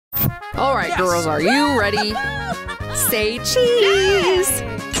All right, girls, are you ready? Say cheese!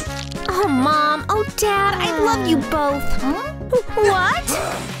 Oh, Mom. Oh, Dad, I love you both. What?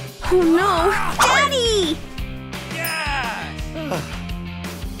 Oh, no. Daddy!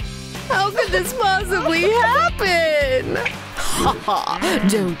 How could this possibly happen? Haha,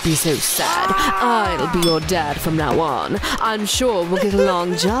 don't be so sad. I'll be your dad from now on. I'm sure we'll get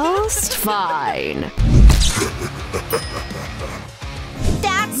along just fine.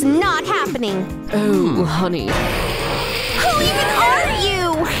 That's not happening. Oh, honey. Who even are you?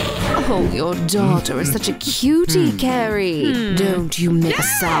 Oh, your daughter is such a cutie, Carrie. Don't you make a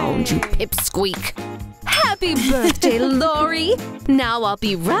sound, you pipsqueak. Happy birthday, Laurie. Now I'll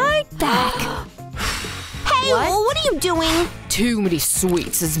be right back. Hey, what are you doing? Too many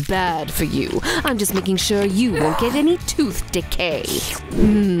sweets is bad for you. I'm just making sure you won't get any tooth decay.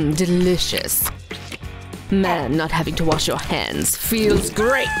 Delicious. Man, not having to wash your hands feels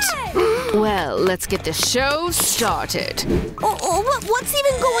great. Well, let's get the show started. What's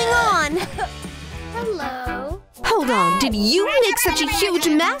even going on? Hello. Hold on, did you make such a huge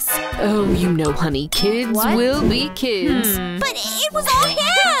mess? Oh, you know, honey, kids will be kids. But it was all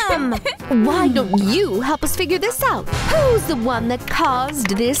him! Why don't you help us figure this out? Who's the one that caused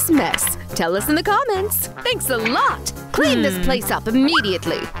this mess? Tell us in the comments. Thanks a lot. Clean this place up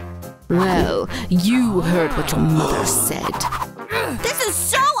immediately. Well, you heard what your mother said. This is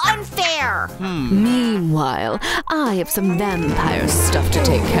so unfair! Meanwhile, I have some vampire stuff to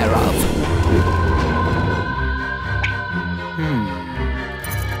take care of.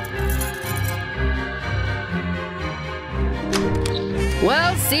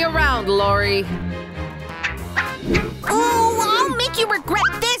 Well, see you around, Laurie. Oh, I'll make you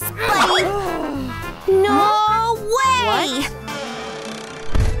regret this, buddy! No way! What?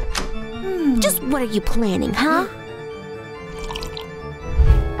 Just what are you planning, huh?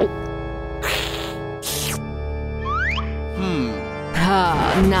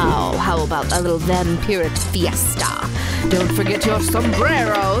 Now, how about a little vampiric fiesta? Don't forget your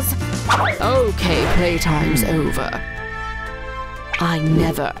sombreros. Okay, playtime's over. I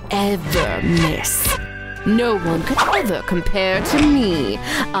never, ever miss. No one could ever compare to me.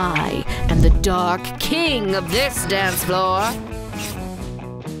 I am the Dark King of this dance floor.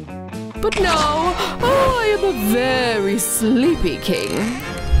 But no, I am a very sleepy king.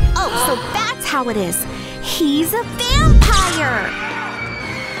 Oh, so that's how it is. He's a vampire!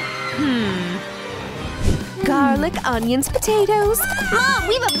 Garlic, onions, potatoes. Mom,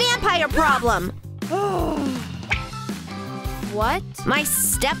 we have a vampire problem! What? My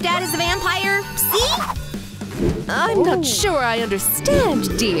stepdad is a vampire? See? I'm not sure I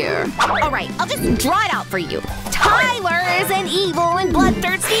understand, dear. Alright, I'll just draw it out for you. Tyler is an evil and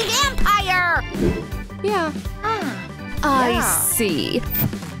bloodthirsty vampire! Yeah. I see.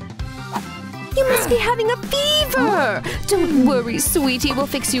 You must be having a fever! Don't worry, sweetie, we'll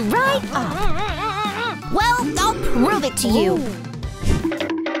fix you right up. Well, I'll prove it to you.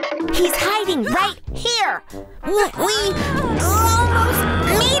 He's hiding right here. We almost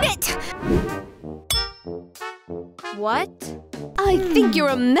made it! What? I think you're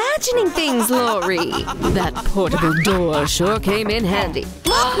imagining things, Laurie. That portable door sure came in handy.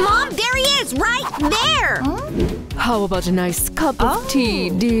 Look, Mom, there he is, right there! How about a nice cup of tea,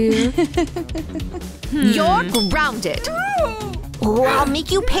 dear? You're grounded. Oh, I'll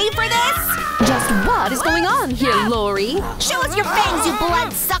make you pay for this! Just what is going on here, Laurie? Show us your fangs, you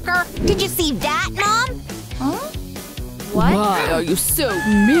bloodsucker! Did you see that, Mom? What? Why are you so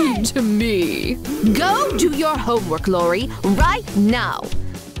mean to me? Go do your homework, Laurie, right now.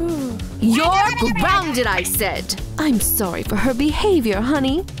 You're grounded, I said. I'm sorry for her behavior,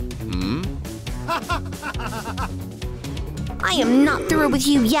 honey. I am not through with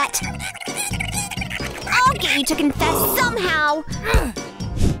you yet. I'll get you to confess somehow.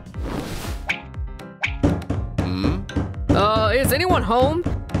 Is anyone home?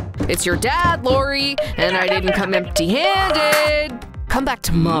 It's your dad, Laurie, and I didn't come empty-handed. Come back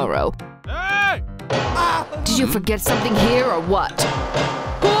tomorrow. Hey! Did you forget something here or what?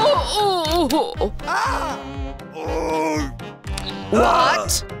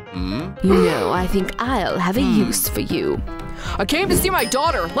 What? You know, I think I'll have a use for you. I came to see my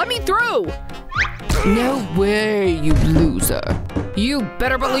daughter. Let me through. No way, you loser. You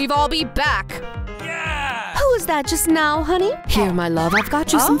better believe I'll be back. Who was that just now, honey? Here, my love, I've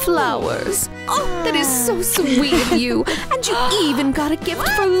got you some flowers. Oh, that is so sweet of you. And you even got a gift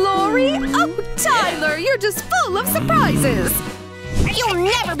for Laurie? Oh, Tyler, you're just full of surprises. You'll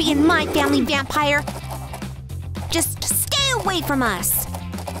never be in my family, vampire. Just stay away from us.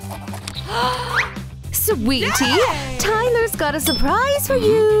 Sweetie, Tyler's got a surprise for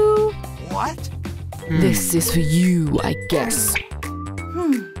you. What? This is for you, I guess.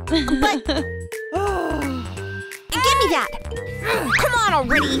 But… Give me that! Come on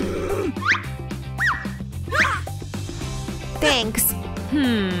already! Thanks.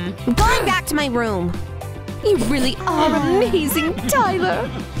 I'm going back to my room. You really are amazing, Tyler.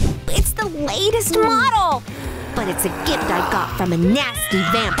 It's the latest model! But it's a gift I got from a nasty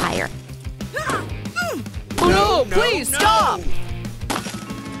vampire. No, please stop!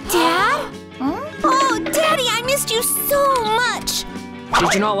 Dad? Oh, Daddy, I missed you so much!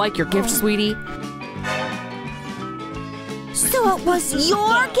 Did you not like your gift, sweetie? So it was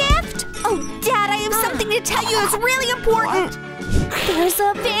your gift? Oh, Dad, I have something to tell you that's really important. There's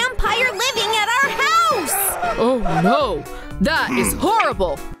a vampire living at our house! Oh no! That is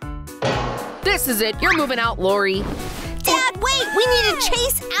horrible! This is it. You're moving out, Laurie. Dad, wait! We need to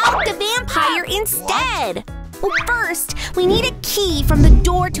chase out the vampire instead! Well, first, we need a key from the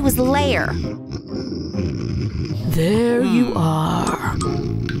door to his lair. There you are.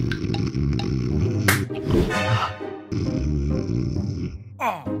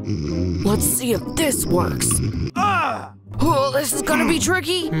 Let's see if this works. Oh, this is gonna be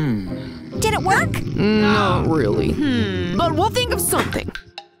tricky. Did it work? Not really. But we'll think of something.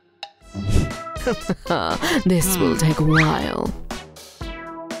 This will take a while.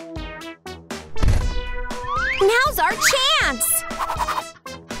 Now's our chance!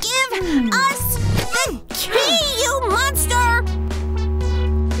 Give us the key, you monster!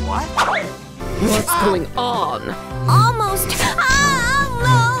 What? What's going on? Almost!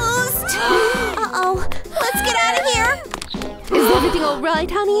 Almost! Uh-oh, let's get out of here! Is everything all right,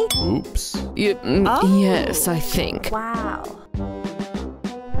 honey? Oops. Yes, I think. Wow.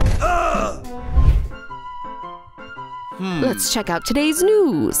 Let's check out today's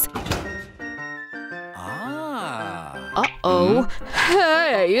news. Uh-oh.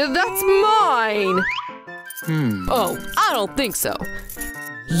 Hey, that's mine! Oh, I don't think so.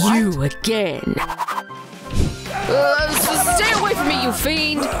 You again. Stay away from me, you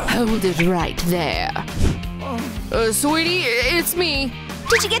fiend! Hold it right there. Sweetie, it's me.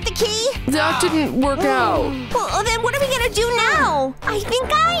 Did you get the key? That didn't work out. Well, then what are we gonna do now? I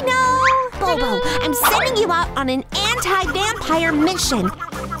think I know! Bobo, I'm sending you out on an anti-vampire mission.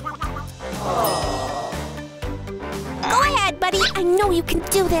 Go ahead, buddy. I know you can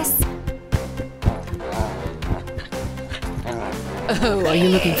do this. Oh, are you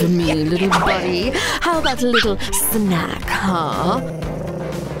looking for me, little buddy? How about a little snack, huh?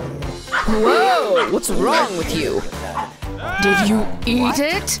 Whoa, what's wrong with you? Did you eat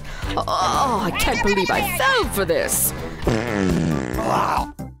it? Oh, I can't believe I fell for this.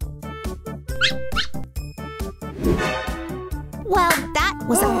 Well, that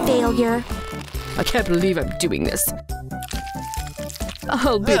was a failure. I can't believe I'm doing this.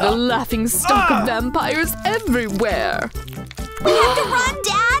 I'll be the laughing stock of vampires everywhere. We have to run,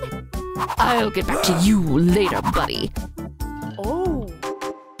 Dad! I'll get back to you later, buddy.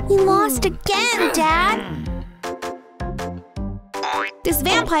 We lost again, Dad! This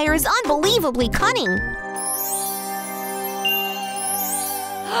vampire is unbelievably cunning.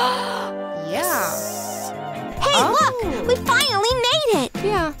 Hey, look! We finally made it!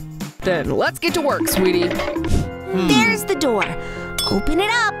 Yeah. Then let's get to work, sweetie. There's the door. Open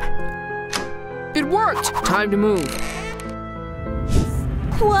it up. It worked. Time to move.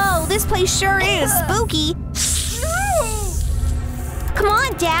 Whoa, this place sure is spooky. Come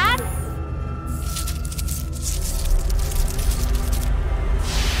on, Dad.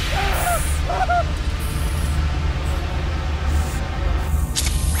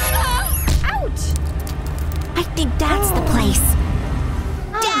 Ouch! I think that's the place.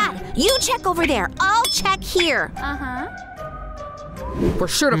 Dad, you check over there. I'll check here. We're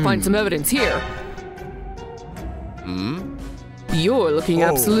sure to find some evidence here. You're looking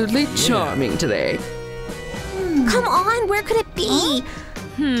absolutely charming today. Come on, where could it be?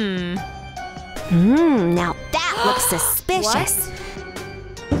 Now that looks suspicious.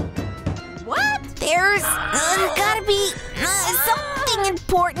 What? There's gotta be something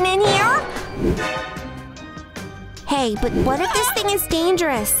important in here. Hey, but what if this thing is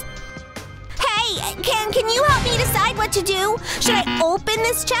dangerous? Hey, can you help me decide what to do? Should I open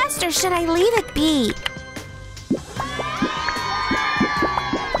this chest or should I leave it be?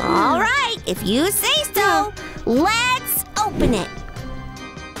 All right, if you say so, let's open it.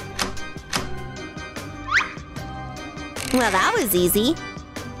 Well, that was easy.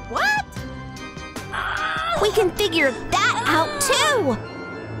 What? We can figure that out too.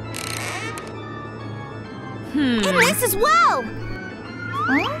 And this as well.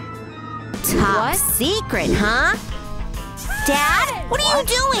 Top secret, huh? Dad, what are you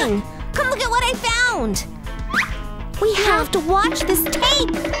doing? Come look at what I found! We have to watch this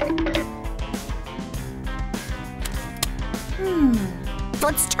tape!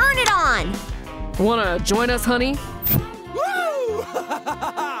 Let's turn it on! Wanna join us, honey?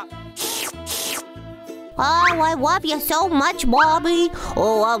 Oh, I love you so much, Bobby.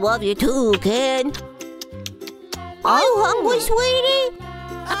 Oh, I love you too, kid. Are you hungry, sweetie?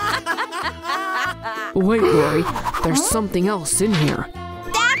 Wait, Laurie. There's something else in here.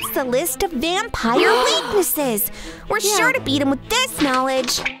 That's the list of vampire weaknesses. We're sure to beat him with this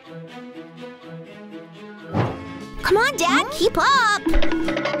knowledge. Come on, Dad, keep up.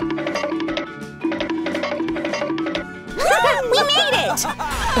 We made it!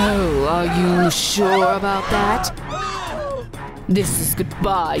 Oh, are you sure about that? This is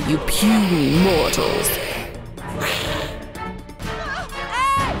goodbye, you puny mortals.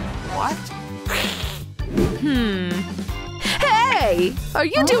 What? Hey! Are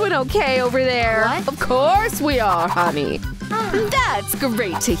you doing okay over there? What? Of course we are, honey. That's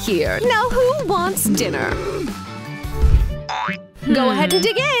great to hear. Now who wants dinner? Go ahead and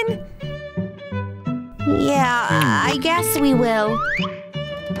dig in. Yeah, I guess we will.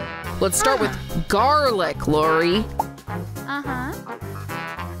 Let's start with garlic, Laurie.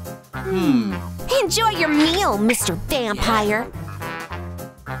 Enjoy your meal, Mr. Vampire.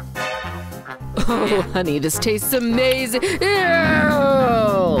 Oh, honey, this tastes amazing. Ew!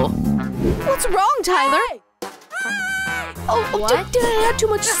 What's wrong, Tyler? Oh, did I add too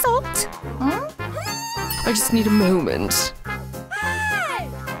much salt? I just need a moment.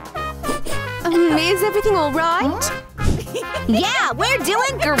 Is everything all right? Yeah, we're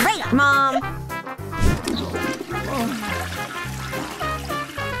doing great, Mom.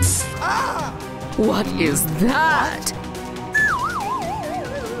 What is that?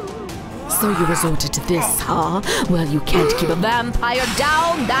 So you resorted to this, huh? Well, you can't keep a vampire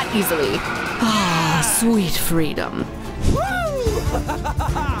down that easily. Ah, sweet freedom.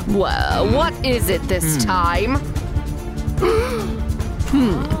 Well, what is it this time?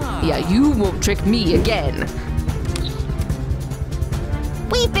 Yeah, you won't trick me again.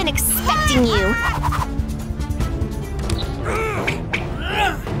 We've been expecting you.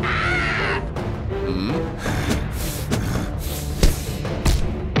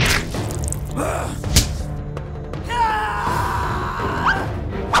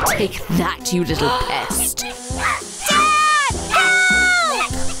 Take that, you little pest. Dad! Help!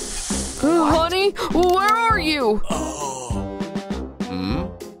 Honey, where are you?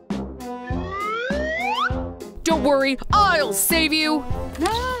 Don't worry, I'll save you.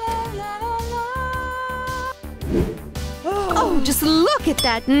 Oh, just look at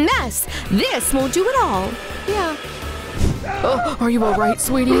that mess. This won't do at all. Yeah. Oh, are you all right,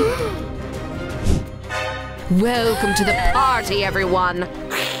 sweetie? Welcome to the party, everyone.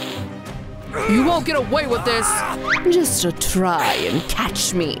 You won't get away with this. Just to try and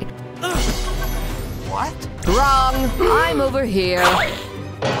catch me. What? Wrong. I'm over here.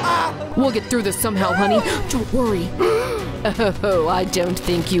 We'll get through this somehow, honey. Don't worry. Oh, I don't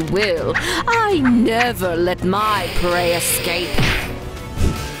think you will. I never let my prey escape.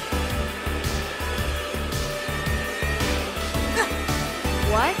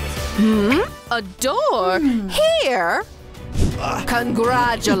 What? A door? Here?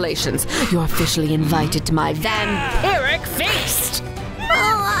 Congratulations. You're officially invited to my vampiric feast.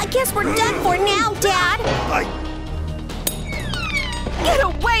 Oh, I guess we're done for now, Dad. Get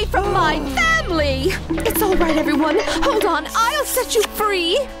away from my family! It's all right, everyone. Hold on, I'll set you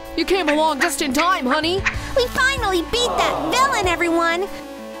free. You came along just in time, honey. We finally beat that villain, everyone.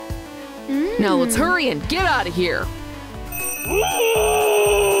 Now let's hurry and get out of here.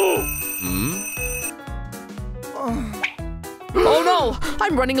 Oh no,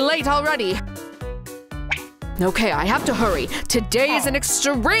 I'm running late already. Okay, I have to hurry. Today is an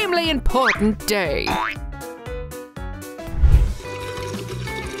extremely important day.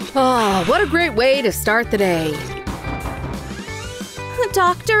 Oh, what a great way to start the day.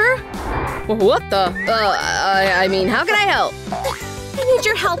 Doctor? What the? I mean, how can I help? I need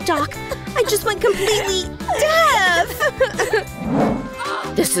your help, Doc. I just went completely deaf.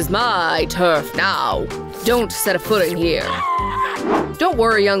 This is my turf now. Don't set a foot in here. Don't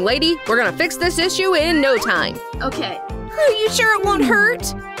worry, young lady. We're gonna fix this issue in no time. Okay. Are you sure it won't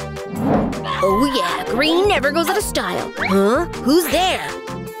hurt? Oh yeah, green never goes out of style. Huh? Who's there?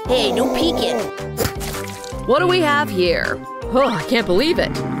 Hey, no peeking. What do we have here? Oh, I can't believe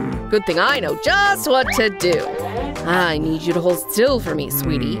it. Good thing I know just what to do. I need you to hold still for me,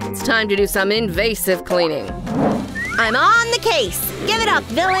 sweetie. It's time to do some invasive cleaning. I'm on the case. Give it up,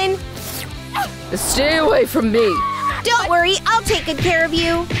 villain. Stay away from me. Don't worry, I'll take good care of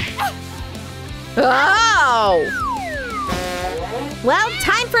you. Ow! Well,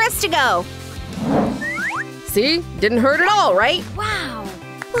 time for us to go. See? Didn't hurt at all, right? Wow.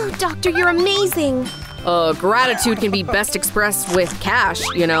 Oh, Doctor, you're amazing. Gratitude can be best expressed with cash,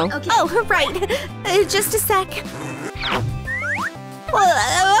 you know? Okay. Oh, right. Just a sec.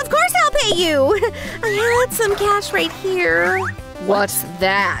 Well, of course I'll pay you. I had some cash right here. What's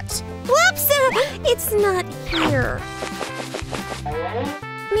that? Whoops! It's not here.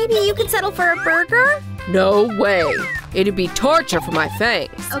 Maybe you could settle for a burger? No way. It'd be torture for my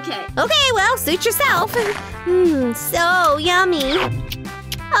fangs. Okay. Okay, well, suit yourself. So yummy.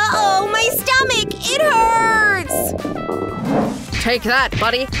 Uh-oh, my stomach! It hurts! Take that,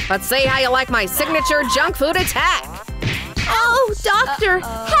 buddy. But say how you like my signature junk food attack. Oh, Doctor,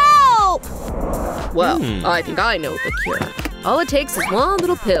 help! Well, I think I know the cure. All it takes is one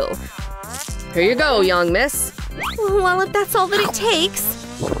little pill. Here you go, young miss. Well, if that's all that it takes.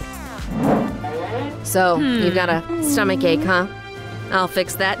 So, you've got a stomach ache, huh? I'll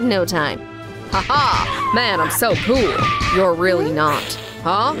fix that in no time. Haha! Man, I'm so cool. You're really not.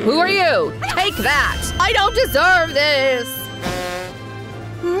 Huh? Who are you? Take that! I don't deserve this!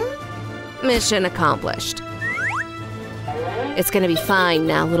 Mission accomplished. It's gonna be fine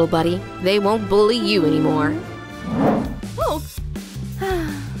now, little buddy. They won't bully you anymore.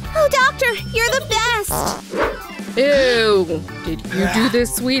 Oh, Doctor, you're the best! Ew! Did you do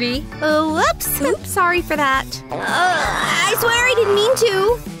this, sweetie? Oh, whoops! Oops, sorry for that. I swear I didn't mean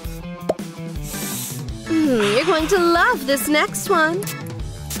to. You're going to love this next one.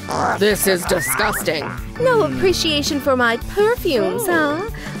 This is disgusting. No appreciation for my perfumes, huh?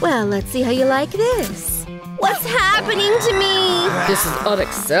 Well, let's see how you like this. What's happening to me? This is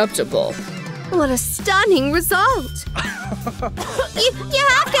unacceptable. What a stunning result! You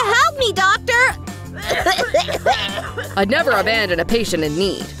have to help me, Doctor! I'd never abandon a patient in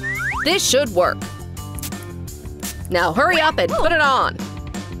need. This should work. Now hurry up and put it on.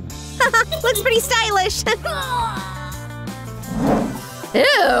 Looks pretty stylish.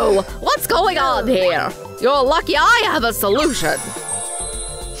 Ew! What's going on here? You're lucky I have a solution.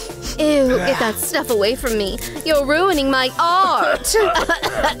 Ew, get that stuff away from me. You're ruining my art.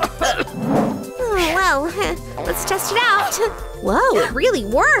 Well, let's test it out. Whoa, it really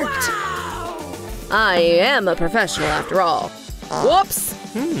worked. I am a professional after all. Whoops!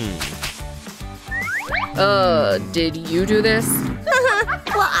 Did you do this?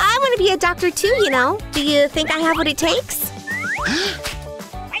 Well, I want to be a doctor too, you know. Do you think I have what it takes?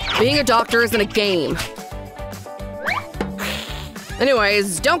 Being a doctor isn't a game.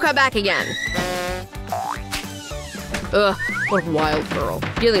 Anyways, don't come back again. Ugh, what a wild girl.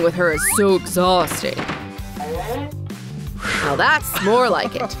 Dealing with her is so exhausting. Now that's more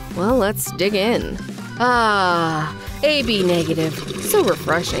like it. Well, let's dig in. Ah, AB negative. So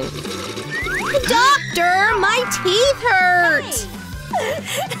refreshing. Doctor, my teeth hurt!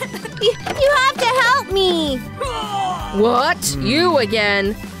 You have to help me! What? You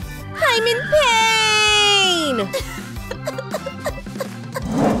again? I'm in pain!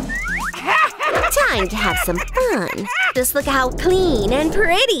 Time to have some fun. Just look how clean and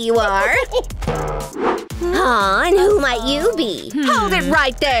pretty you are. Aw, and who might you be? Hold it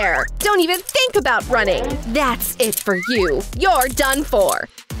right there! Don't even think about running! That's it for you. You're done for.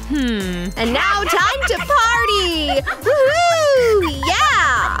 And now time to party! Woohoo!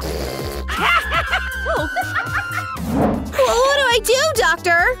 Yeah! Well, what do I do,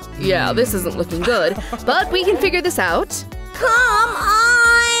 Doctor? Yeah, this isn't looking good, but we can figure this out. Come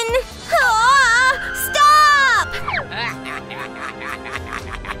on! Ah, stop!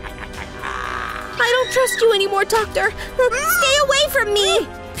 I don't trust you anymore, Doctor. Stay away from me!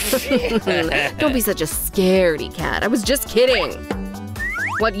 Don't be such a scaredy cat. I was just kidding.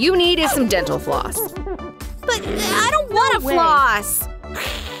 What you need is some dental floss. But I don't want to floss.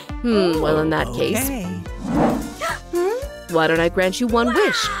 Well, in that case, why don't I grant you one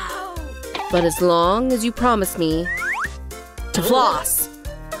wish? But as long as you promise me to floss.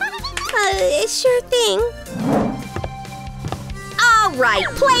 Sure thing. All right,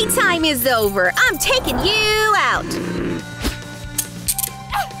 playtime is over. I'm taking you out.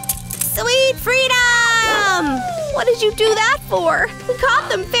 Sweet freedom! What did you do that for? We caught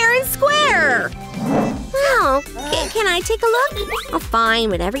them fair and square. Wow, can I take a look? Oh, fine,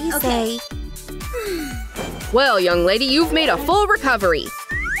 whatever you say. Well, young lady, you've made a full recovery.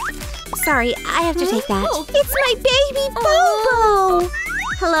 Sorry, I have to take that. It's my baby Bobo!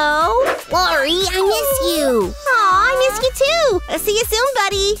 Hello? Laurie, I miss you. Aw, I miss you too. I'll see you soon,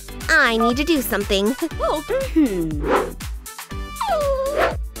 buddy. I need to do something.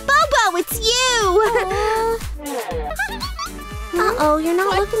 Bobo, it's you! Uh-oh, you're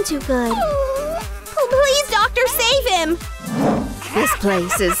not looking too good. him! This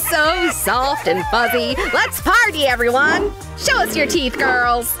place is so soft and fuzzy. Let's party, everyone! Show us your teeth,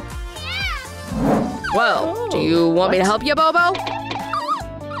 girls! Whoa, do you want me to help you, Bobo?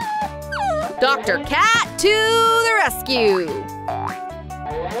 Dr. Cat to the rescue!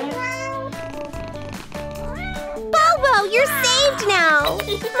 Bobo, you're saved now!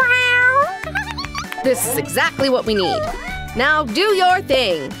 This is exactly what we need. Now do your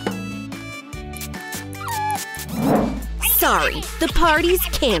thing! Sorry, the party's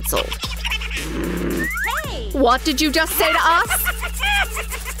canceled. Hey. What did you just say to us?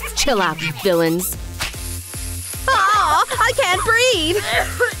 Chill out, you villains. Ah, I can't breathe!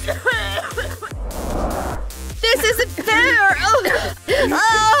 This isn't fair!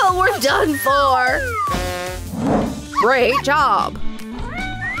 Oh, we're done for! Great job!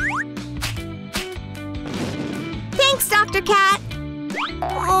 Thanks, Dr. Cat!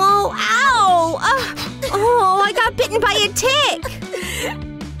 Oh, ow! Oh, I got bitten by a tick!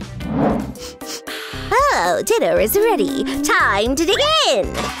 Oh, dinner is ready. Time to dig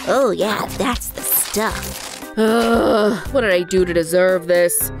in! Oh yeah, that's the stuff. What did I do to deserve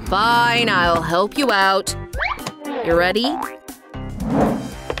this? Fine, I'll help you out. You ready?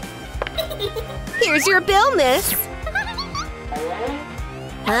 Here's your bill, miss.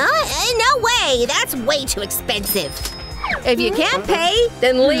 Huh? No way! That's way too expensive. If you can't pay,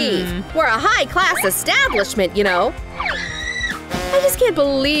 then leave. We're a high-class establishment, you know. I just can't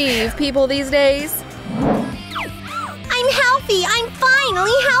believe people these days. I'm healthy! I'm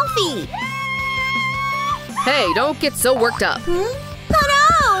finally healthy! Hey, don't get so worked up. Oh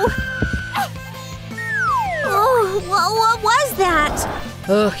no! Oh, what was that?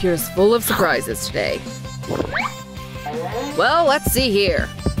 Oh, you're as full of surprises today. Well, let's see here.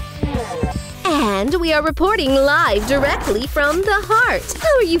 And we are reporting live directly from the heart.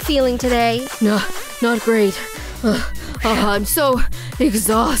 How are you feeling today? No, not great. I'm so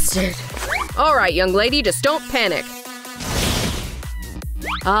exhausted. All right, young lady, just don't panic.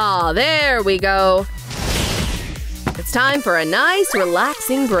 Ah, there we go. It's time for a nice,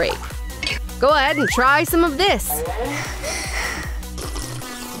 relaxing break. Go ahead and try some of this.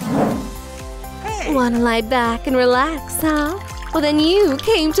 Want to lie back and relax, huh? Well, then you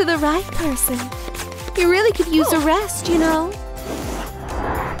came to the right person. You really could use a rest, you know.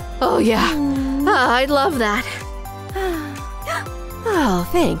 Oh, yeah. I'd love that. Oh,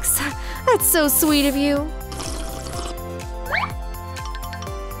 thanks. That's so sweet of you.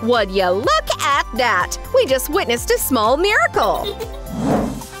 Would you look at that? We just witnessed a small miracle.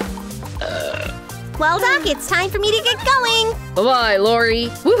 Well, Doc, it's time for me to get going. Bye-bye, Laurie.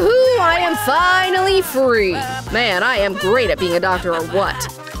 Woohoo! I am finally free. Man, I am great at being a doctor or what?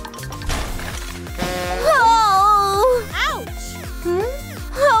 Oh! Ouch!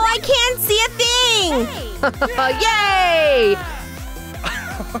 Oh, I can't see a thing! Yay!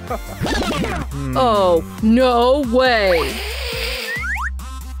 Oh, no way!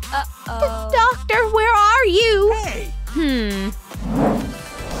 Doctor, where are you? Hey!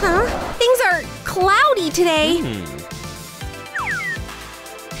 Huh? Things are cloudy today.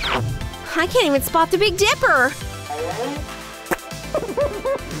 I can't even spot the Big Dipper.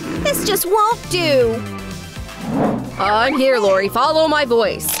 This just won't do. I'm here, Laurie. Follow my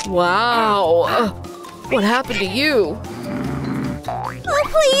voice. Wow. What happened to you? Oh,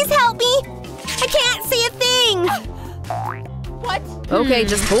 please help me. I can't see a thing. What? Okay,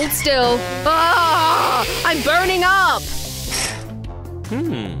 just hold still. Ah! I'm burning up!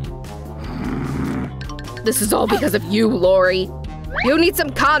 This is all because of you, Laurie. You need some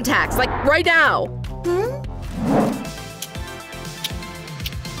contacts, like right now.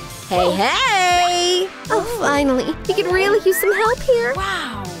 Hey! Oh, finally. We could really use some help here.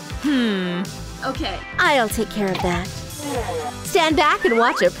 Wow. Okay. I'll take care of that. Stand back and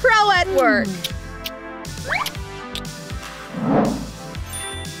watch a pro at work.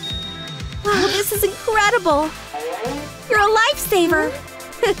 Wow, this is incredible. You're a lifesaver.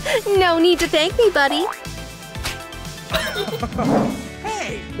 No need to thank me, buddy.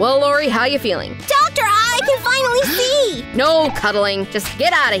 Hey! Well, Laurie, how you feeling? Doctor, I can finally see. No cuddling. Just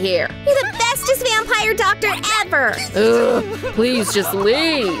get out of here. You're the bestest vampire doctor ever. Ugh, please just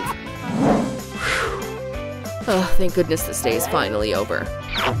leave. Oh, thank goodness this day is finally over.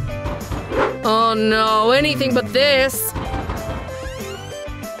 Oh no, anything but this.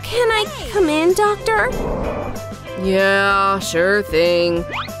 Can I come in, Doctor? Yeah, sure thing.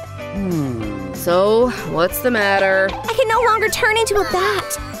 So, what's the matter? I can no longer turn into a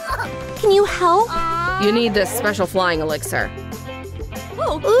bat. Can you help? You need this special flying elixir.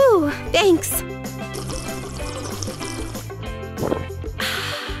 Oh, ooh, thanks.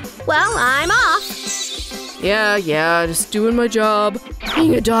 Well, I'm off. Yeah, just doing my job.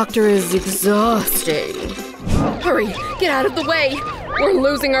 Being a doctor is exhausting. Hurry, get out of the way. We're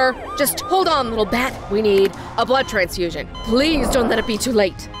losing her. Just hold on, little bat. We need a blood transfusion. Please don't let it be too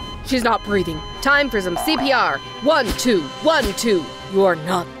late. She's not breathing. Time for some CPR. 1, 2, 1, 2. You're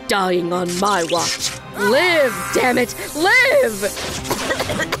not dying on my watch. Live, damn it, live!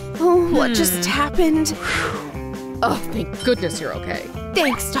 Oh, what just happened? Oh, thank goodness you're okay.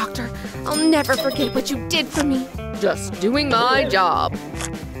 Thanks, doctor. I'll never forget what you did for me. Just doing my job.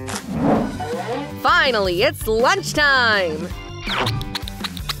 Finally, it's lunchtime.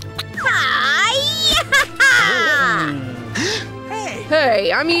 Hi!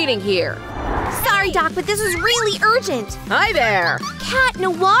 Hey, I'm eating here. Sorry, Doc, but this is really urgent. Hi there. Cat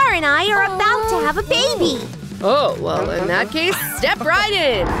Noir and I are about to have a baby. Oh, well, in that case, step right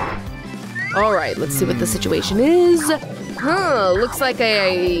in. All right, let's see what the situation is. Looks like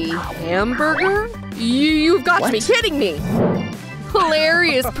a hamburger? You've got to be kidding me.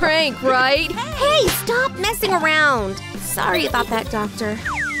 Hilarious prank, right? Hey, stop messing around. Sorry about that, doctor.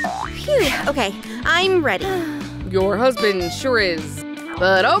 Phew, okay, I'm ready. Your husband sure is.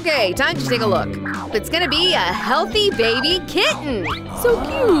 But okay, time to take a look. It's gonna be a healthy baby kitten. So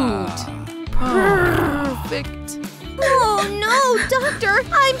cute. Perfect. Oh no, doctor,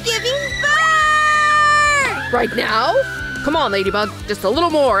 I'm giving birth! Right now? Come on, Ladybug, just a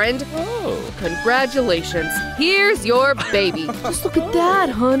little more and… Oh. Congratulations, here's your baby. Just look at that,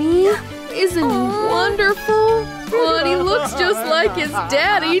 honey. Isn't he wonderful? Oh, and he looks just like his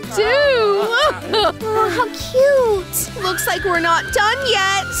daddy, too. Oh, how cute. Looks like we're not done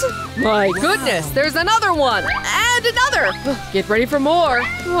yet. My goodness, there's another one. And another. Get ready for more.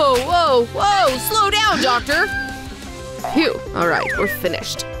 Whoa, slow down, doctor. Phew, all right, we're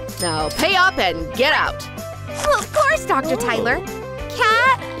finished. Now pay up and get out. Well, of course, Dr. Tyler.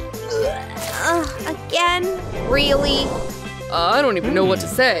 Cat? Again? Really? I don't even know what to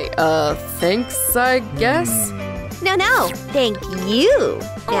say. Thanks, I guess? No, thank you.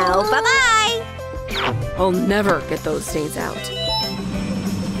 Now, bye-bye. I'll never get those stains out.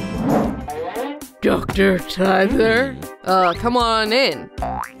 Dr. Tyler? Come on in.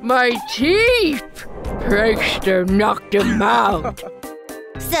 My teeth! Prankster knocked them out.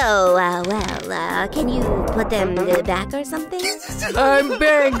 So, can you put them in the back or something? I'm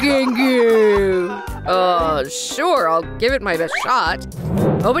begging you. Sure, I'll give it my best shot.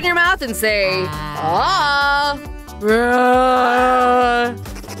 Open your mouth and say, ah.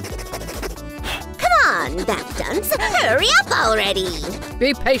 Come on, backdance, hurry up already.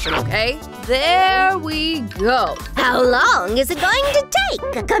 Be patient, okay? There we go. How long is it going to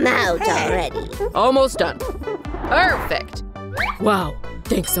take to come out already? Almost done. Perfect. Wow,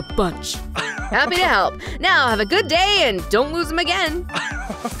 thanks a bunch. Happy to help. Now have a good day and don't lose them again.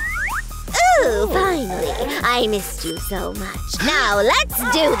 Ooh, finally. I missed you so much. Now let's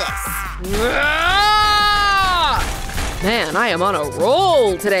do this. Man, I am on a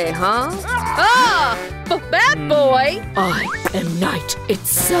roll today, huh? Bad boy! I am night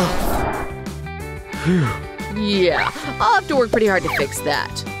itself. Yeah, I'll have to work pretty hard to fix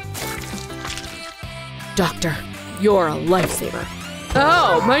that. Doctor, you're a lifesaver.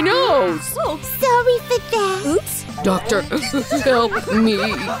 Oh, my nose! Oh, sorry for that. Oops. Doctor, help me.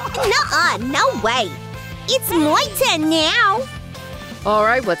 Nuh-uh, no way. It's my turn now. All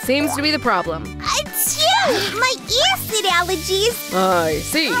right, what seems to be the problem? Achoo! My acid allergies. I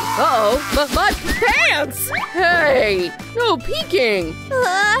see. Uh-oh, my pants! Hey, no peeking.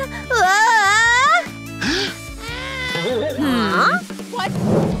 Huh? What?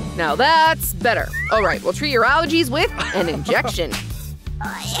 Now that's better. All right, we'll treat your allergies with an injection.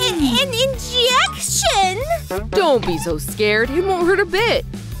 An injection? Don't be so scared. It won't hurt a bit.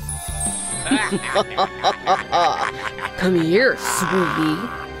 Come here, sweetie.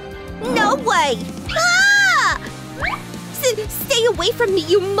 No way! Ah! Stay away from me,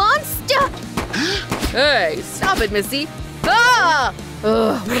 you monster! Hey, stop it, Missy. Ah!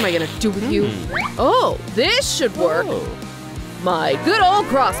 Ugh, what am I gonna do with you? Oh, this should work. My good old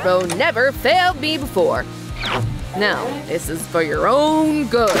crossbow never failed me before. Now, this is for your own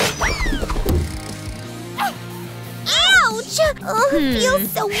good. Ouch! Oh, it feels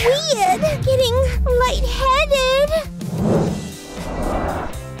so weird. Getting lightheaded.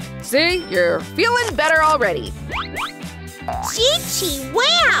 See, you're feeling better already. Chi-chi,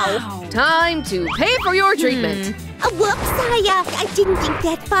 wow! Time to pay for your treatment. Whoops, I didn't think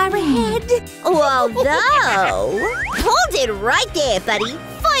that far ahead. Although, hold it right there, buddy.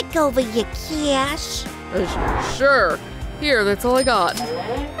 Fork over your cash. Sure. Here, that's all I got.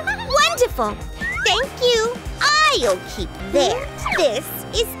 Wonderful. Thank you. I'll keep that. This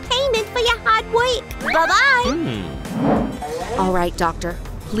is payment for your hard work. Bye-bye. All right, doctor.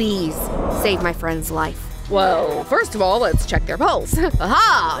 Please save my friend's life. Well, first of all, let's check their pulse.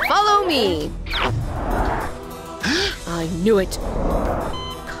 Aha! Follow me! I knew it.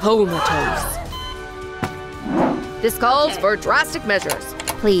 Comatose. This calls for drastic measures.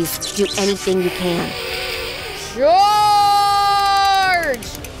 Please do anything you can. Charge!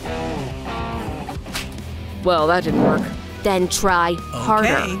 Well, that didn't work. Then try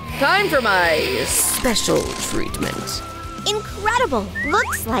harder. Time for my special treatment. Incredible.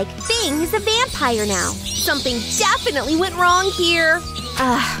 Looks like Thing is a vampire now. Something definitely went wrong here.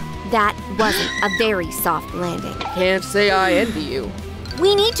 That wasn't a very soft landing. Can't say I envy you.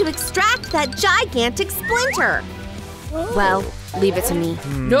 We need to extract that gigantic splinter. Well, leave it to me.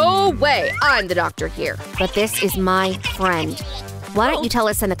 No way! I'm the doctor here. But this is my friend. Why don't you tell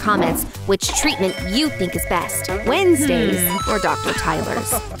us in the comments which treatment you think is best? Wednesday's or Dr.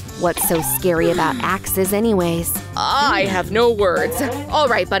 Tyler's? What's so scary about axes anyways? I have no words. All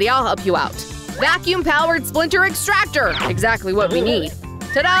right, buddy, I'll help you out. Vacuum-powered splinter extractor. Exactly what we need.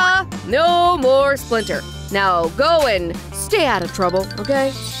 Ta-da! No more splinter. Now go and stay out of trouble,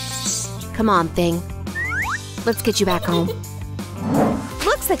 okay? Come on, Thing. Let's get you back home.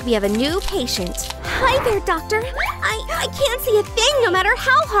 Looks like we have a new patient. Hi there, doctor. I can't see a thing no matter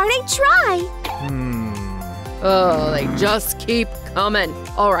how hard I try. Oh, they just keep coming.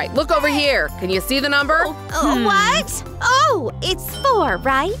 All right, look over here. Can you see the number? What? Oh, it's 4,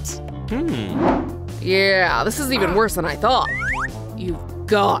 right? Yeah, this is even worse than I thought. You've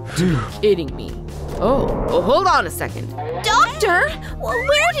got to be kidding me. Oh, hold on a second. Doctor,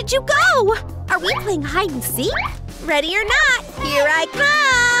 where did you go? Are we playing hide and seek? Ready or not, here I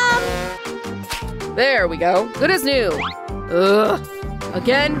come. There we go. Good as new. Ugh.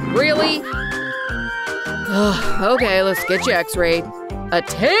 Again? Really? Ugh. Okay, let's get you x-rayed. A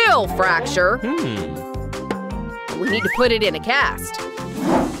tail fracture? We need to put it in a cast.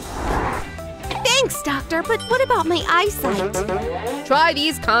 Thanks, doctor, but what about my eyesight? Try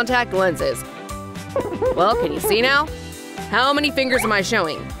these contact lenses. Well, can you see now? How many fingers am I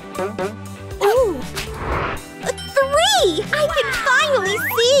showing? Ooh, 3! I can finally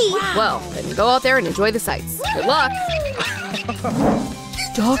see! Well, then go out there and enjoy the sights. Good luck.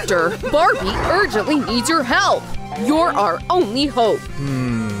 Doctor, Barbie urgently needs your help. You're our only hope.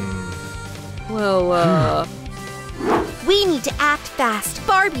 Well, We need to act fast.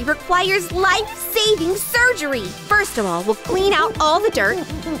 Barbie requires life-saving surgery. First of all, we'll clean out all the dirt.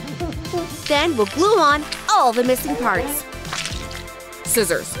 Then we'll glue on all the missing parts.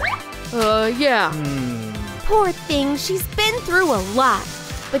 scissors. Yeah. Poor thing, she's been through a lot.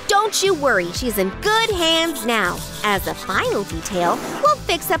 But don't you worry, she's in good hands now. As a final detail, we'll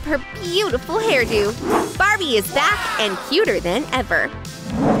fix up her beautiful hairdo. Barbie is back and cuter than ever.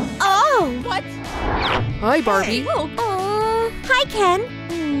 Oh! What? Hi, Barbie. Hi, Ken.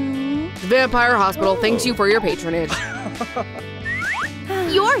 The Vampire Hospital thanks you for your patronage.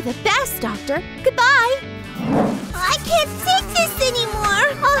 You're the best, Doctor. Goodbye. I can't take this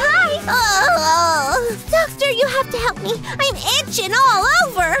anymore. Oh, hi. Oh. Doctor, you have to help me. I'm itching all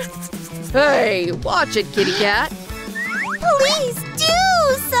over. Hey, watch it, kitty cat. Please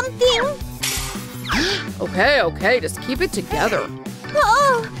do something. Okay, just keep it together.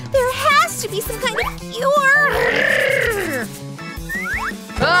 Oh, there has to be some kind of cure.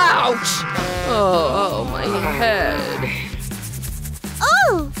 Ouch! Oh, my head.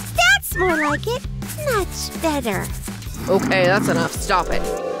 Oh, that's more like it. Much better. Okay, that's enough. Stop it.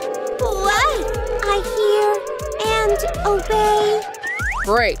 What? I hear and obey.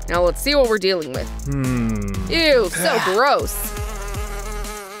 Great, now let's see what we're dealing with. Ew, so gross.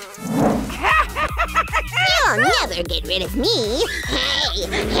 You'll never get rid of me. Hey,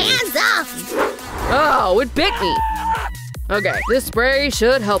 hands off. Oh, it bit me. Okay, this spray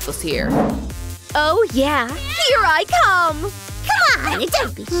should help us here. Oh, yeah. Here I come. Come on,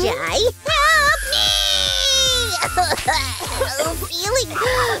 don't be shy. Help me! Feeling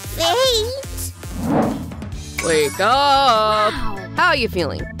faint. Wake up. How are you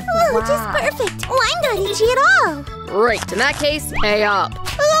feeling? Oh, just perfect. Oh, I'm not itchy at all. Great, in that case, pay up.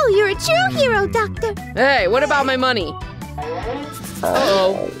 Oh, you're a true hero, Doctor. Hey, what about my money?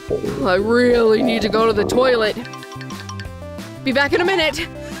 Uh-oh, I really need to go to the toilet. Be back in a minute.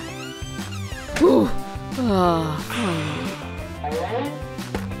 Whew.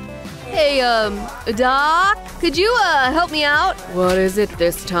 Hey, Doc, could you, help me out? What is it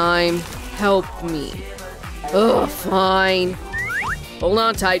this time? Help me. Ugh, fine. Hold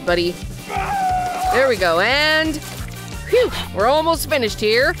on tight, buddy. There we go, and… Phew, we're almost finished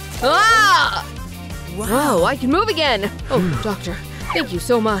here. Ah! Wow, I can move again. Oh, doctor, thank you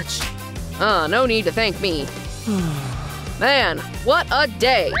so much. No need to thank me. Man, what a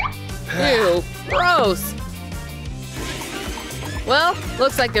day. Ew, gross. Well,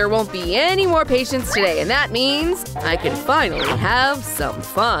 looks like there won't be any more patients today, and that means I can finally have some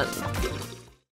fun.